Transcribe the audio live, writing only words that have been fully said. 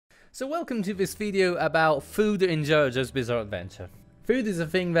So welcome to this video about food in JoJo's Bizarre Adventure. Food is a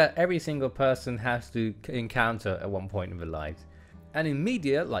thing that every single person has to encounter at one point in their lives. And in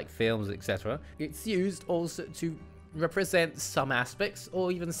media, like films, etc., it's used also to represent some aspects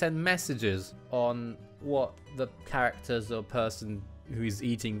or even send messages on what the characters or person who is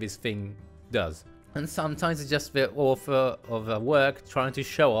eating this thing does. And sometimes it's just the author of a work trying to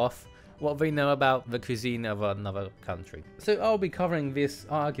show off what they know about the cuisine of another country. So I'll be covering this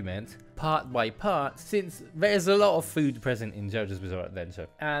argument part by part, since there's a lot of food present in JoJo's Bizarre Adventure.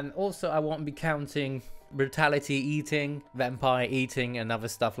 And also I won't be counting brutality eating, vampire eating and other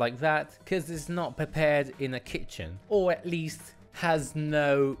stuff like that, because it's not prepared in a kitchen, or at least has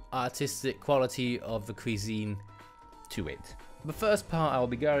no artistic quality of the cuisine to it. The first part I'll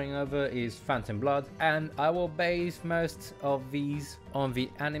be going over is Phantom Blood, and I will base most of these on the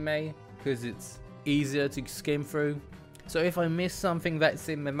anime because it's easier to skim through. So if I miss something that's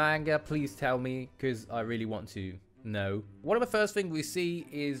in the manga, please tell me, because I really want to know. One of the first things we see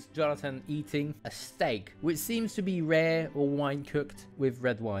is Jonathan eating a steak, which seems to be rare or wine cooked with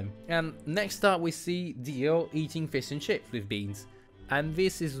red wine. And next up we see Dio eating fish and chips with beans. And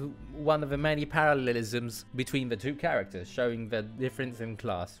this is one of the many parallelisms between the two characters, showing the difference in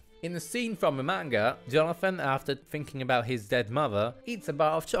class. In the scene from the manga, Jonathan, after thinking about his dead mother, eats a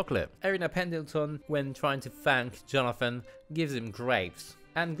bar of chocolate. Erina Pendleton, when trying to thank Jonathan, gives him grapes.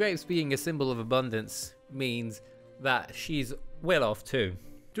 And grapes being a symbol of abundance means that she's well off too.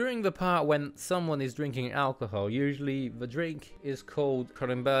 During the part when someone is drinking alcohol, usually the drink is called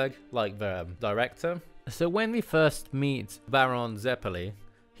Kronenberg, like the director. So when we first meet Baron Zeppeli,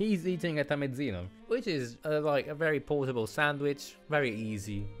 he's eating a tamezzino, which is like a very portable sandwich, very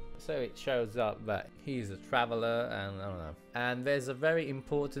easy. So it shows up that he's a traveler, and I don't know. And there's a very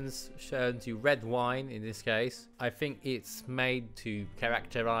importance shown to red wine in this case. I think it's made to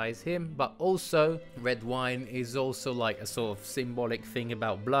characterize him, but also red wine is also like a sort of symbolic thing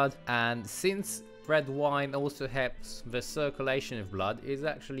about blood. And since red wine also helps the circulation of blood, is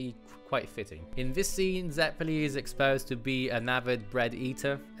actually quite fitting. In this scene, Zeppeli is exposed to be an avid bread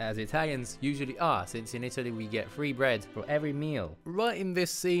eater, as Italians usually are, since in Italy we get free bread for every meal. Right in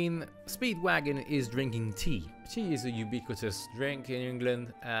this scene, Speedwagon is drinking tea. Tea is a ubiquitous drink in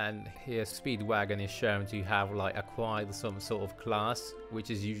England, and here Speedwagon is shown to have like acquired some sort of class,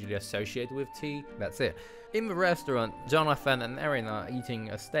 which is usually associated with tea. That's it. In the restaurant, Jonathan and Erin are eating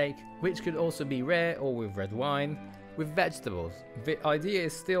a steak, which could also be rare or with red wine, with vegetables. The idea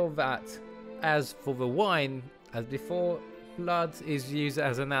is still that, as for the wine, as before, blood is used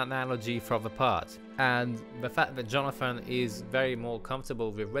as an analogy for the part. And the fact that Jonathan is very more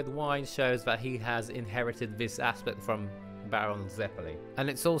comfortable with red wine shows that he has inherited this aspect from Baron Zeppeli. And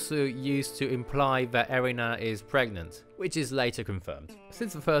it's also used to imply that Erina is pregnant, which is later confirmed.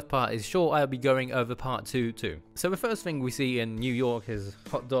 Since the first part is short, I'll be going over part 2 too. So the first thing we see in New York is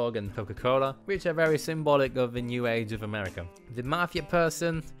hot dog and Coca-Cola, which are very symbolic of the new age of America. The mafia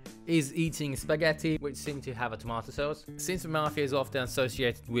person is eating spaghetti, which seem to have a tomato sauce. Since the mafia is often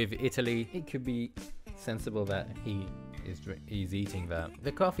associated with Italy, it could be sensible that he's eating that.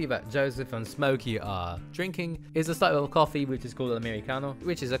 The coffee that Joseph and Smokey are drinking is a style of coffee which is called Americano,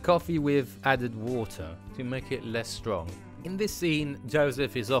 which is a coffee with added water to make it less strong. In this scene,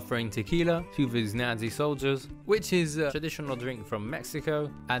 Joseph is offering tequila to these Nazi soldiers, which is a traditional drink from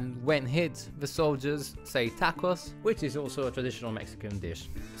Mexico, and when hit, the soldiers say tacos, which is also a traditional Mexican dish.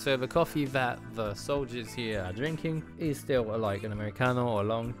 So the coffee that the soldiers here are drinking is still like an Americano or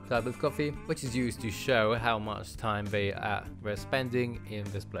long type of coffee, which is used to show how much time we're spending in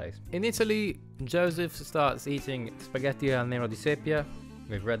this place. In Italy, Joseph starts eating spaghetti al nero di seppia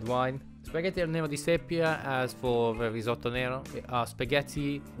with red wine. Spaghetti al nero di seppia, as for the risotto nero, are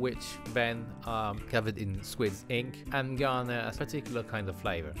spaghetti which then are covered in squid's ink and garner a particular kind of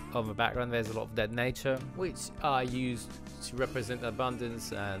flavor. On the background there's a lot of dead nature, which are used to represent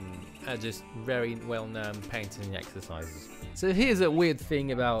abundance and are just very well-known painting exercises. So here's a weird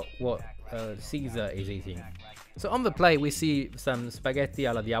thing about what Caesar is eating. So on the plate we see some spaghetti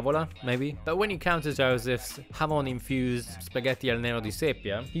alla diavola, maybe, but when you counter Joseph's hamon-infused spaghetti al nero di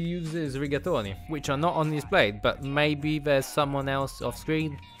seppia, he uses rigatoni, which are not on his plate, but maybe there's someone else off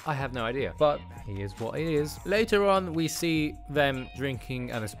screen. I have no idea, but it is what it is. Later on we see them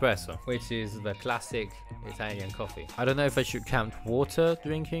drinking an espresso, which is the classic Italian coffee. I don't know if I should count water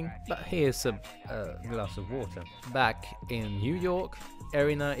drinking, but here's a glass of water. Back in New York,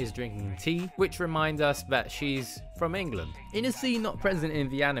 Erina is drinking tea, which reminds us that she's she's from England. In a scene not present in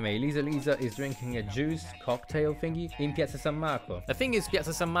the anime, Lisa is drinking a juice cocktail thingy in Piazza San Marco. The thing is,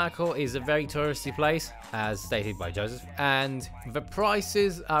 Piazza San Marco is a very touristy place, as stated by Joseph, and the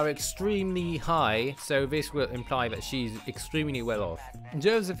prices are extremely high, so this will imply that she's extremely well off.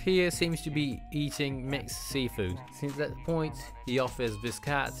 Joseph here seems to be eating mixed seafood. Since that point, he offers this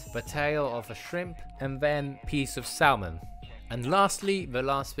cat the tail of a shrimp and then piece of salmon. And lastly, the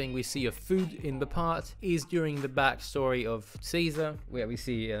last thing we see of food in the part is during the backstory of Caesar, where we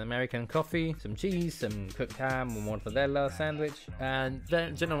see an American coffee, some cheese, some cooked ham, a mortadella sandwich. And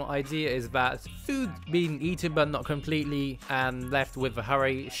the general idea is that food being eaten but not completely and left with a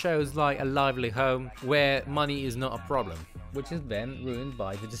hurry shows like a lively home where money is not a problem, which is then ruined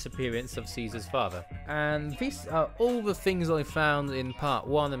by the disappearance of Caesar's father. And these are all the things I found in part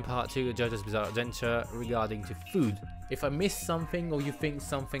 1 and part 2 of JoJo's Bizarre Adventure regarding to food. If I missed something or you think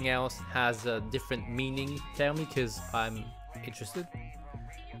something else has a different meaning, tell me, because I'm interested.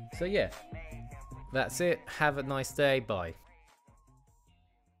 So yeah, that's it. Have a nice day. Bye.